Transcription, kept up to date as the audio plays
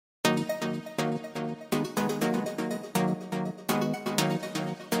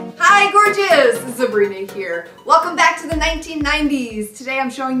Hi gorgeous! Sabrina here. Welcome back to the 1990s. Today I'm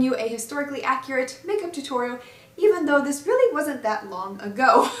showing you a historically accurate makeup tutorial, even though this really wasn't that long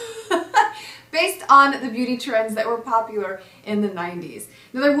ago. Based on the beauty trends that were popular in the 90s.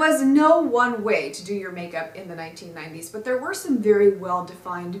 Now there was no one way to do your makeup in the 1990s, but there were some very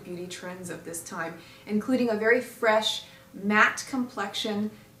well-defined beauty trends of this time, including a very fresh, matte complexion,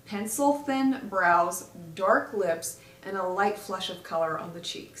 pencil-thin brows, dark lips, and a light flush of color on the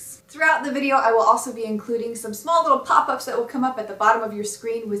cheeks. Throughout the video, I will also be including some small little pop-ups that will come up at the bottom of your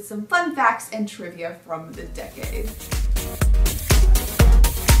screen with some fun facts and trivia from the decade.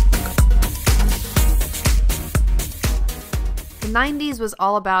 The 90s was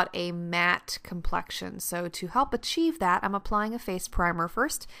all about a matte complexion, so to help achieve that, I'm applying a face primer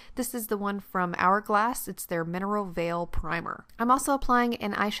first. This is the one from Hourglass. It's their Mineral Veil Primer. I'm also applying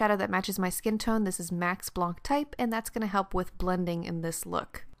an eyeshadow that matches my skin tone. This is Max Blanc type, and that's going to help with blending in this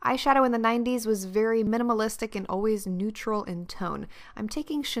look. Eyeshadow in the 90s was very minimalistic and always neutral in tone. I'm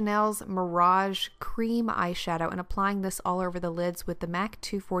taking Chanel's Mirage Cream eyeshadow and applying this all over the lids with the MAC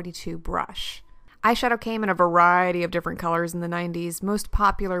 242 brush. Eyeshadow came in a variety of different colors in the 90s. Most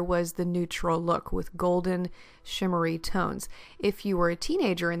popular was the neutral look with golden, shimmery tones. If you were a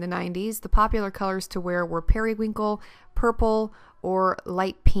teenager in the 90s, the popular colors to wear were periwinkle, purple, or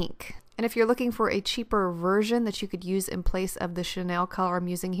light pink. And if you're looking for a cheaper version that you could use in place of the Chanel color I'm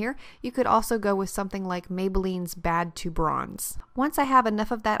using here, you could also go with something like Maybelline's Bad to Bronze. Once I have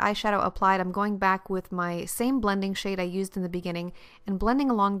enough of that eyeshadow applied, I'm going back with my same blending shade I used in the beginning and blending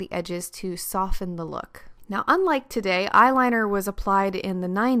along the edges to soften the look. Now, unlike today, eyeliner was applied in the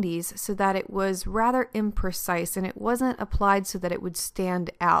 90s so that it was rather imprecise and it wasn't applied so that it would stand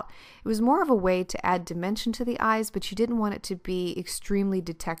out. It was more of a way to add dimension to the eyes, but you didn't want it to be extremely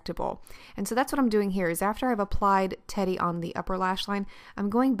detectable. And so that's what I'm doing here is after I've applied Teddy on the upper lash line, I'm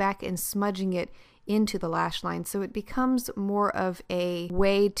going back and smudging it into the lash line so it becomes more of a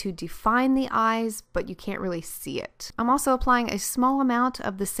way to define the eyes, but you can't really see it. I'm also applying a small amount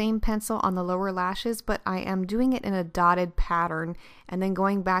of the same pencil on the lower lashes, but I am doing it in a dotted pattern and then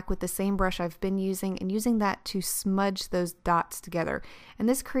going back with the same brush I've been using and using that to smudge those dots together. And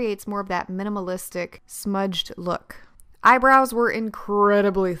this creates more of that minimalistic smudged look. Eyebrows were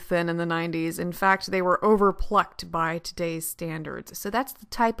incredibly thin in the 90s. In fact, they were overplucked by today's standards. So that's the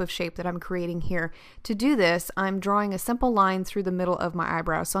type of shape that I'm creating here. To do this, I'm drawing a simple line through the middle of my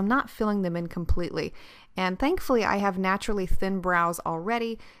eyebrows, so I'm not filling them in completely. And thankfully, I have naturally thin brows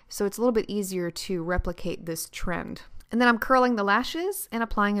already, so it's a little bit easier to replicate this trend. And then I'm curling the lashes and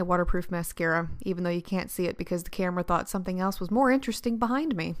applying a waterproof mascara, even though you can't see it because the camera thought something else was more interesting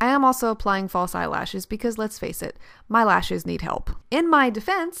behind me. I am also applying false eyelashes because, let's face it, my lashes need help. In my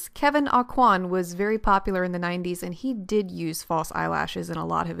defense, Kevin Aqua was very popular in the 90s and he did use false eyelashes in a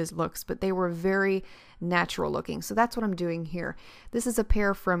lot of his looks, but they were very natural looking. So that's what I'm doing here. This is a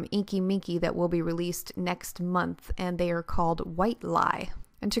pair from Inky Minky that will be released next month and they are called White Lie.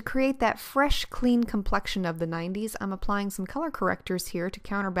 And to create that fresh, clean complexion of the 90s, I'm applying some color correctors here to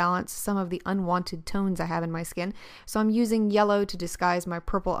counterbalance some of the unwanted tones I have in my skin. So I'm using yellow to disguise my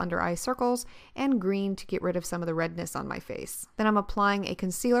purple under eye circles and green to get rid of some of the redness on my face. Then I'm applying a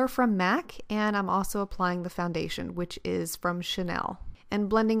concealer from MAC and I'm also applying the foundation, which is from Chanel. And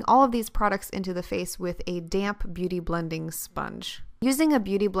blending all of these products into the face with a damp beauty blending sponge. Using a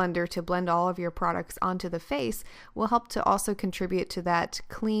beauty blender to blend all of your products onto the face will help to also contribute to that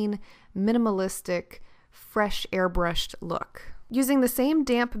clean, minimalistic, fresh airbrushed look. Using the same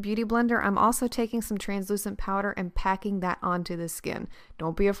damp beauty blender, I'm also taking some translucent powder and packing that onto the skin.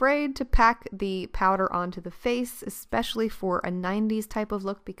 Don't be afraid to pack the powder onto the face, especially for a 90s type of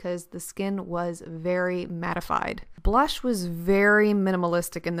look because the skin was very mattified. Blush was very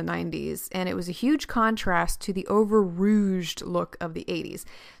minimalistic in the 90s, and it was a huge contrast to the over-rouged look of the 80s.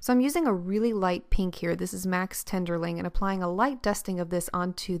 So I'm using a really light pink here. This is MAC's Tenderling, and applying a light dusting of this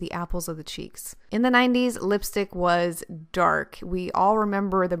onto the apples of the cheeks. In the 90s, lipstick was dark. We all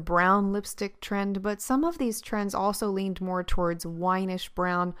remember the brown lipstick trend, but some of these trends also leaned more towards wineish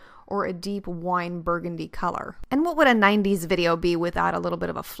brown or a deep wine burgundy color. And what would a 90s video be without a little bit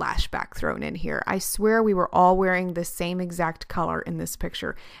of a flashback thrown in here? I swear we were all wearing the same exact color in this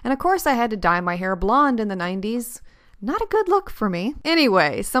picture. And of course I had to dye my hair blonde in the 90s. Not a good look for me.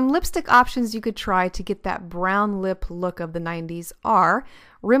 Anyway, some lipstick options you could try to get that brown lip look of the 90s are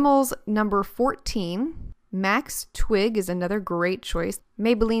Rimmel's number 14, MAC's Twig is another great choice,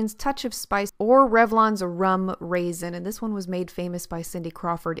 Maybelline's Touch of Spice, or Revlon's Rum Raisin, and this one was made famous by Cindy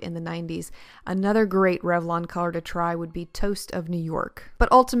Crawford in the 90s. Another great Revlon color to try would be Toast of New York, but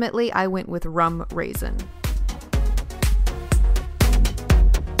ultimately I went with Rum Raisin.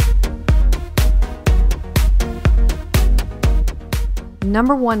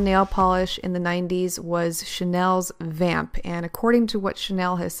 #1 nail polish in the 90s was Chanel's Vamp, and according to what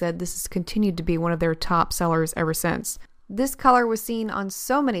Chanel has said, this has continued to be one of their top sellers ever since. This color was seen on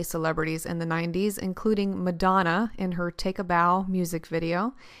so many celebrities in the 90s, including Madonna in her Take a Bow music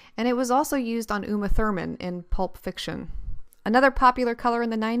video, and it was also used on Uma Thurman in Pulp Fiction. Another popular color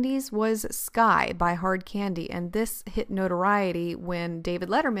in the 90s was Sky by Hard Candy, and this hit notoriety when David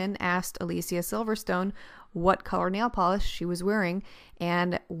Letterman asked Alicia Silverstone what color nail polish she was wearing,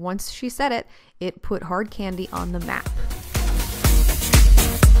 and once she said it, it put Hard Candy on the map.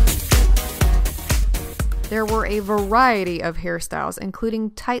 There were a variety of hairstyles,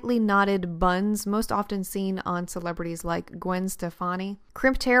 including tightly knotted buns, most often seen on celebrities like Gwen Stefani.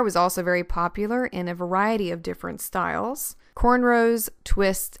 Crimped hair was also very popular in a variety of different styles. Cornrows,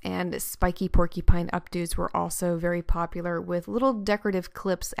 twists, and spiky porcupine updos were also very popular, with little decorative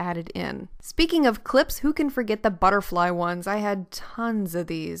clips added in. Speaking of clips, who can forget the butterfly ones? I had tons of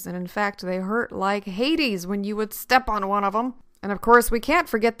these, and in fact, they hurt like Hades when you would step on one of them. And of course, we can't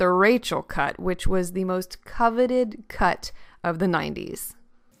forget the Rachel cut, which was the most coveted cut of the 90s.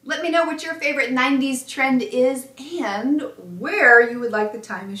 Let me know what your favorite 90s trend is and where you would like the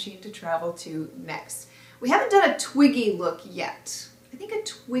time machine to travel to next. We haven't done a Twiggy look yet. I think a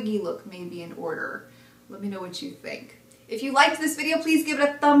Twiggy look may be in order. Let me know what you think. If you liked this video, please give it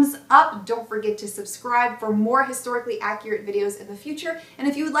a thumbs up. Don't forget to subscribe for more historically accurate videos in the future. And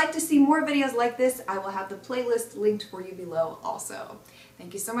if you would like to see more videos like this, I will have the playlist linked for you below also.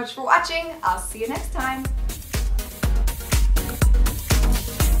 Thank you so much for watching. I'll see you next time.